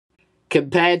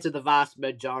Compared to the vast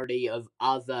majority of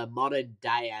other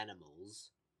modern-day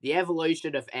animals, the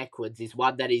evolution of equids is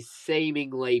one that is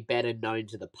seemingly better known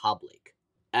to the public,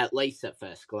 at least at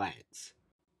first glance.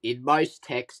 In most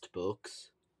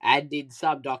textbooks, and in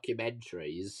some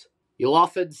documentaries, you'll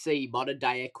often see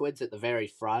modern-day equids at the very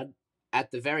front.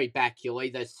 At the very back, you'll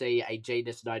either see a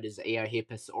genus known as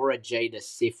Eohippus or a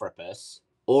genus Cypropus,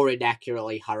 or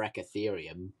inaccurately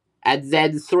Hyracotherium, and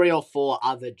then 3 or 4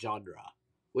 other genera,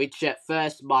 which at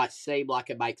first might seem like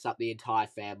it makes up the entire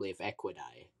family of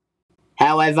Equidae.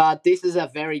 However, this is a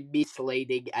very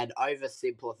misleading and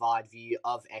oversimplified view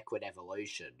of equid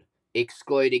evolution,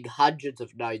 excluding hundreds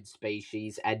of known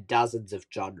species and dozens of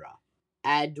genera,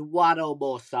 and 1 or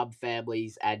more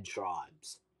subfamilies and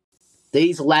tribes.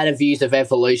 These latter views of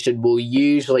evolution will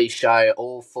usually show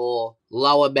all 4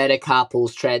 lower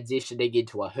metacarpals transitioning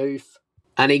into a hoof,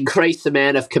 an increased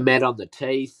amount of comet on the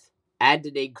teeth, and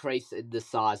an increase in the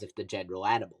size of the general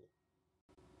animal.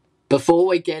 Before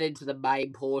we get into the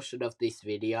main portion of this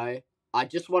video, I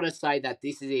just want to say that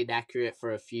this is inaccurate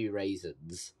for a few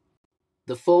reasons.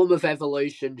 The form of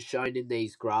evolution shown in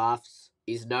these graphs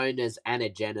is known as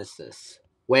anagenesis,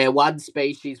 where one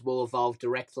species will evolve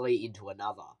directly into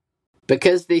another.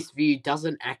 Because this view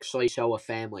doesn't actually show a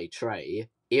family tree,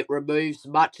 it removes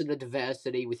much of the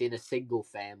diversity within a single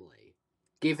family,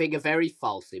 giving a very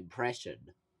false impression.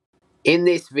 In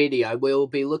this video, we will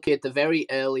be looking at the very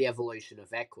early evolution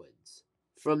of equids,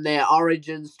 from their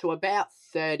origins to about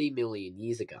 30 million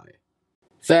years ago.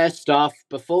 First off,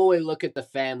 before we look at the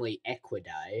family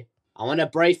Equidae, I want to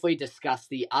briefly discuss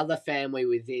the other family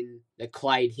within the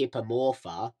clade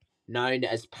Hippomorpha, known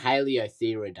as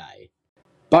Paleotheriidae.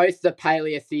 Both the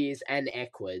Paleotheriids and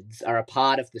Equids are a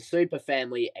part of the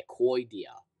superfamily Equidae,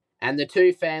 and the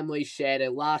two families shared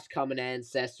a last common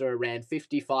ancestor around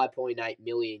 55.8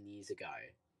 million years ago,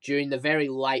 during the very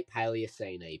late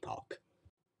Paleocene epoch.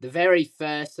 The very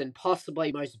first and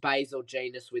possibly most basal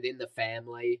genus within the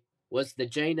family was the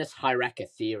genus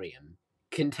Hyracotherium,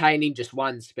 containing just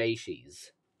one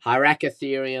species,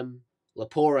 Hyracotherium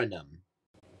leporinum.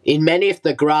 In many of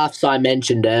the graphs I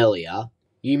mentioned earlier,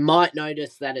 you might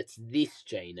notice that it's this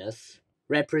genus,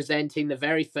 representing the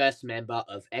very first member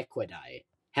of Equidae.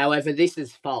 However, this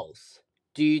is false,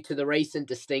 due to the recent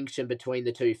distinction between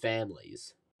the two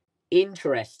families.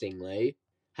 Interestingly,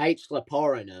 H.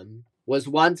 leporinum was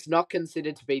once not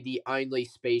considered to be the only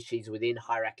species within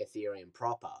Hyracotherium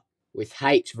proper, with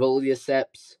H.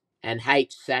 vulviceps and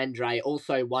H. sandrae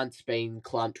also once being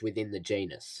clumped within the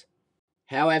genus.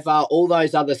 However, all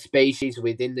those other species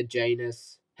within the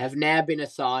genus have now been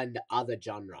assigned other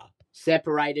genera,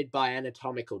 separated by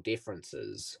anatomical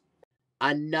differences.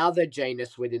 Another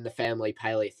genus within the family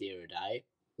Paleotheriidae,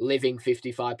 living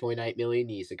 55.8 million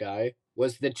years ago,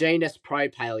 was the genus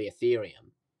Propaleotherium,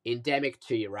 endemic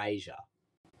to Eurasia.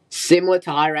 Similar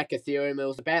to Hyracotherium, it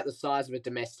was about the size of a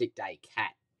domestic day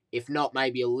cat, if not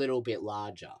maybe a little bit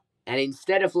larger. And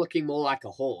instead of looking more like a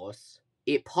horse,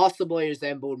 it possibly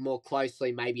resembled more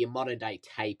closely maybe a modern-day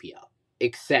tapir,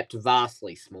 except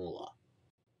vastly smaller.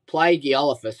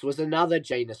 Plagiolophus was another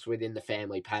genus within the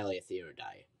family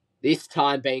Paleotheriidae, this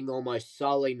time being almost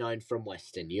solely known from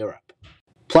Western Europe.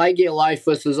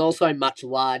 Plagiolophus was also much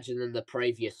larger than the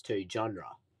previous two genera,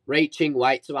 reaching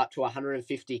weights of up to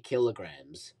 150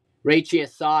 kilograms, reaching a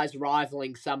size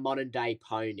rivaling some modern-day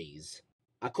ponies.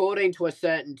 According to a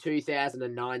certain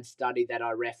 2009 study that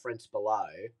I referenced below,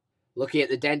 looking at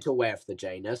the dental wear of the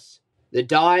genus, the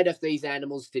diet of these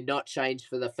animals did not change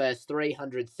for the first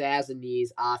 300,000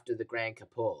 years after the Grand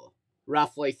Kapor,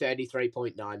 roughly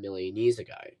 33.9 million years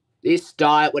ago. This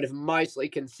diet would have mostly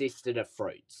consisted of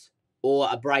fruits, or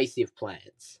abrasive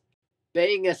plants.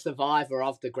 Being a survivor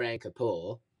of the Grand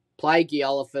Kapor,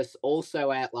 Plagiolophus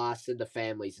also outlasted the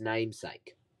family's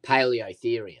namesake,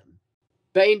 Paleotherium.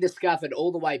 Being discovered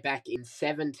all the way back in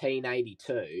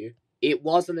 1782, it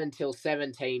wasn't until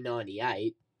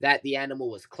 1798 that the animal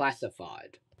was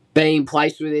classified, being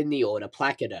placed within the order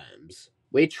Placoderms,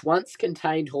 which once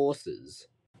contained horses.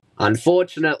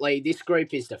 Unfortunately, this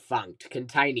group is defunct,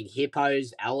 containing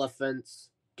hippos, elephants,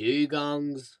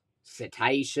 dugongs,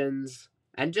 cetaceans,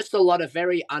 and just a lot of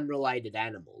very unrelated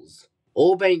animals,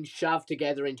 all being shoved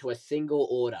together into a single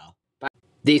order. But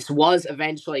this was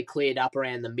eventually cleared up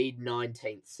around the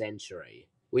mid-19th century,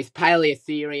 with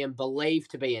Paleotherium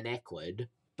believed to be an equid,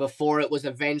 before it was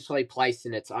eventually placed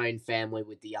in its own family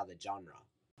with the other genre.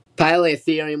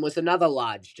 Paleotherium was another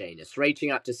large genus, reaching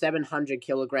up to 700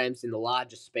 kilograms in the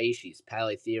largest species,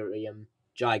 Paleotherium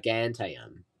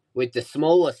giganteum, with the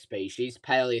smaller species,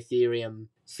 Paleotherium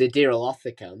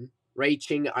siderelothecum,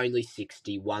 reaching only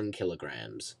 61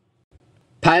 kilograms.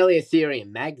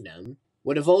 Paleotherium magnum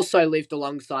would have also lived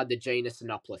alongside the genus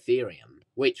Paleotheriidae,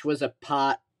 which was a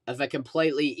part of a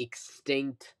completely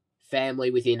extinct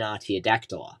family within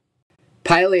Artiodactyla.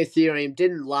 Paleotherium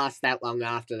didn't last that long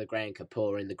after the Grand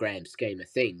Kapor in the grand scheme of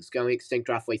things, going extinct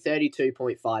roughly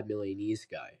 32.5 million years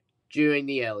ago, during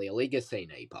the early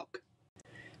Oligocene epoch.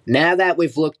 Now that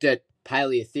we've looked at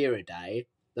Paleotheriidae,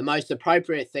 the most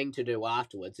appropriate thing to do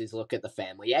afterwards is look at the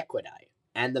family Equidae,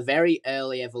 and the very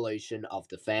early evolution of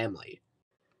the family.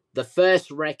 The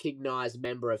first recognised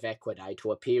member of Equidae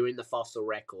to appear in the fossil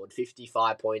record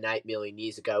 55.8 million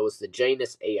years ago was the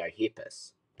genus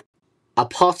Eohippus. A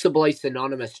possibly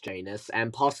synonymous genus,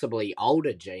 and possibly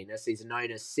older genus, is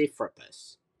known as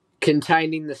Cypropus,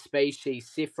 containing the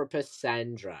species Cypropus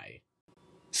sandrae.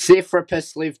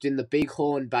 Cypropus lived in the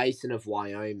Bighorn Basin of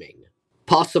Wyoming,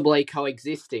 possibly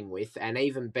coexisting with, and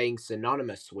even being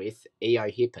synonymous with,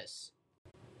 Eohippus.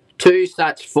 Two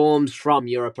such forms from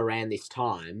Europe around this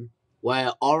time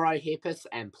were Orohippus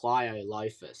and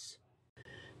Pliolophus.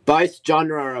 Both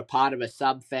genera are a part of a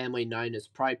subfamily known as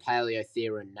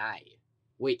Propaleotheriinae,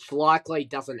 which likely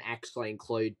doesn't actually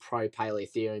include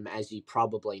Propaleotherium, as you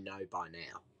probably know by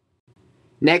now.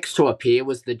 Next to appear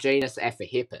was the genus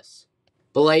Ephihippus,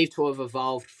 believed to have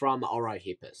evolved from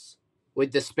Orohippus,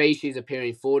 with the species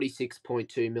appearing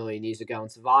 46.2 million years ago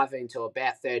and surviving until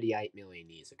about 38 million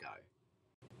years ago.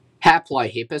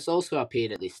 Haplohippus also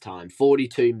appeared at this time,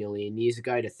 42 million years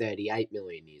ago to 38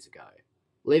 million years ago,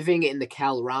 living in the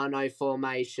Colorado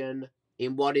Formation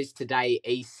in what is today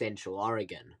East Central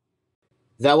Oregon.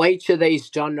 Though each of these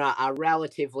genera are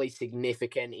relatively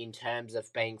significant in terms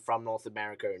of being from North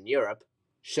America and Europe,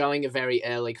 showing a very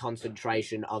early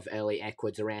concentration of early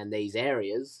equids around these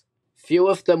areas, few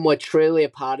of them were truly a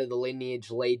part of the lineage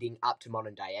leading up to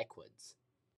modern-day equids.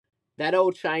 That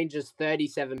all changes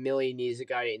 37 million years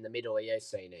ago in the Middle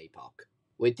Eocene epoch,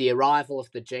 with the arrival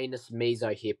of the genus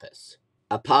Mesohippus,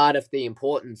 a part of the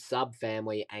important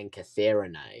subfamily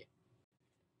Anchotherinae.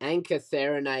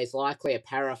 Anchotherinae is likely a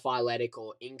paraphyletic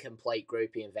or incomplete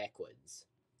grouping of equids,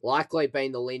 likely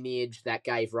being the lineage that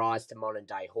gave rise to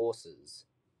modern-day horses.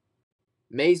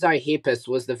 Mesohippus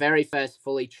was the very first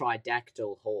fully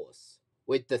tridactyl horse,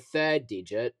 with the third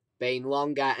digit being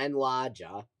longer and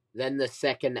larger than the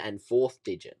second and fourth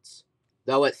digits,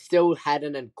 though it still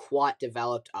hadn't quite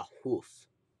developed a hoof,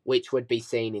 which would be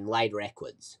seen in later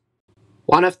equids.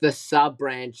 One of the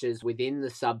sub-branches within the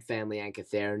subfamily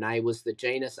Anchotherinae was the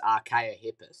genus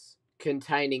Archaeohippus,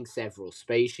 containing several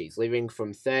species, living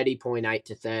from 30.8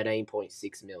 to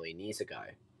 13.6 million years ago.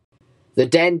 The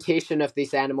dentition of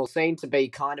this animal seemed to be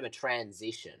kind of a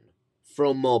transition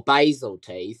from more basal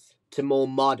teeth to more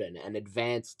modern and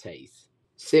advanced teeth,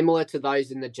 similar to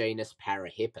those in the genus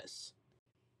Parahippus.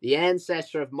 The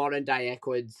ancestor of modern-day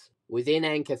equids within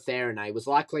Anchotherinae was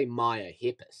likely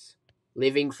Myohippus,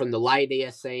 living from the late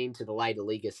Eocene to the late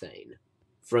Oligocene,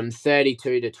 from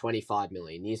 32 to 25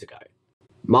 million years ago.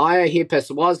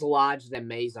 Myohippus was larger than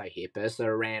Mesohippus at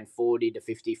around 40 to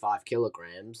 55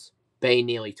 kilograms, being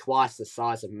nearly twice the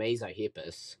size of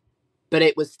Mesohippus, but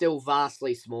it was still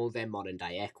vastly smaller than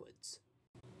modern-day equids.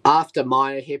 After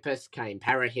Myohippus came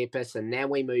Parahippus, and now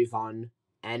we move on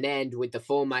and end with the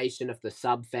formation of the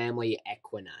subfamily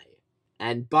Equinae.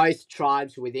 And both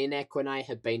tribes within Equinae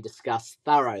have been discussed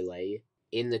thoroughly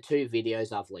in the two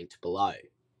videos I've linked below.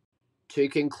 To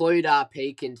conclude our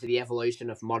peek into the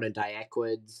evolution of modern-day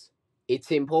equids,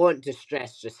 it's important to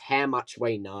stress just how much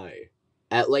we know,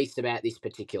 at least about this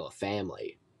particular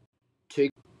family.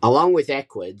 Along with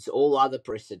equids, all other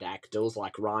perissodactyls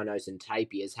like rhinos and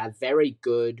tapirs have very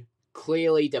good,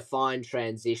 clearly defined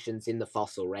transitions in the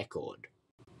fossil record.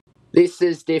 This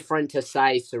is different to,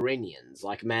 say, saurinians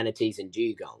like manatees and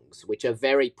dugongs, which are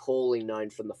very poorly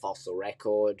known from the fossil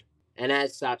record, and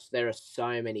as such there are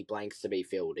so many blanks to be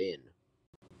filled in.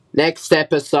 Next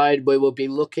episode we will be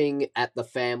looking at the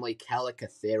family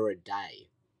Paleotheriidae,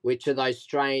 which are those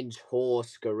strange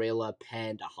horse, gorilla,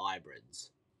 panda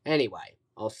hybrids. Anyway,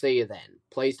 I'll see you then.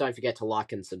 Please don't forget to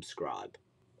like and subscribe.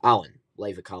 Owen,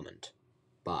 leave a comment.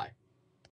 Bye.